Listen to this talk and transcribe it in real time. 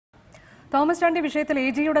Thomas Chandy വിഷയത്തിൽ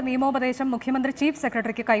എജിയുടെ നിയമോപദേശം മുഖ്യമന്ത്രി ചീഫ്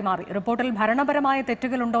സെക്രട്ടറിക്ക് കൈമാറി. റിപ്പോർട്ടിൽ ഭരണപരമായ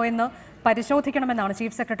തെറ്റുകളുണ്ടോ എന്ന് പരിശോധിക്കണമെന്നാണ്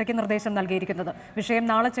ചീഫ് സെക്രട്ടറിക്ക് നിർദ്ദേശം നൽകിയിരിക്കുന്നത്. വിഷയം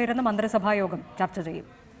നാളെ ചേരുന്ന മന്ത്രിസഭാ യോഗം ചർച്ച ചെയ്യും.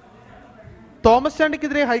 തോമസ്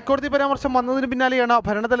ചാണ്ടിക്കെതിരെ ഹൈക്കോടതി പരാമർശം വന്നതിന് പിന്നാലെയാണ്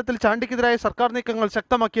ഭരണതലത്തിൽ ചാണ്ടിക്കെതിരായ സർക്കാർ നീക്കങ്ങൾ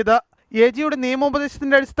ശക്തമാക്കിയത്. എജിയുടെ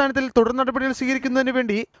നിയമോപദേശത്തിന്റെ അടിസ്ഥാനത്തിൽ തുടർ നടപടികൾ സ്വീകരിക്കുന്നതിന്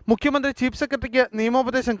വേണ്ടി മുഖ്യമന്ത്രി ചീഫ് സെക്രട്ടറിക്ക്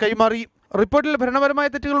നിയമോപദേശം കൈമാറി. റിപ്പോർട്ടിൽ ഭരണപരമായ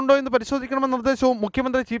തെറ്റുകളുണ്ടോ എന്ന് പരിശോധിക്കണമെന്ന നിർദ്ദേശവും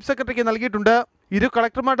മുഖ്യമന്ത്രി ചീഫ് സെക്രട്ടറിക്ക് നൽകിയിട്ടുണ്ട്. ഇരു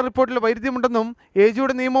കളക്ടർമാരുടെ റിപ്പോർട്ടിൽ വൈരുദ്ധ്യമുണ്ടെന്നും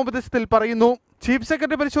എജിയുടെ നിയമോപദേശത്തിൽ പറയുന്നു. ചീഫ്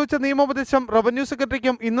സെക്രട്ടറി പരിശോധിച്ച നിയമോപദേശം റവന്യൂ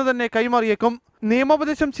സെക്രട്ടറിക്കും ഇന്ന് തന്നെ കൈമാറിയേക്കും.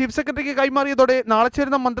 നിയമോപദേശം ചീഫ് സെക്രട്ടറിക്ക് കൈമാറിയതോടെ നാളെ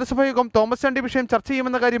ചേരുന്ന മന്ത്രിസഭാ യോഗം തോമസ് ചാണ്ടി വിഷയം ചർച്ച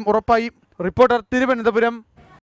ചെയ്യുമെന്ന കാര്യം ഉറപ്പായി. റിപ്പോർട്ടർ, തിരുവനന്തപുരം.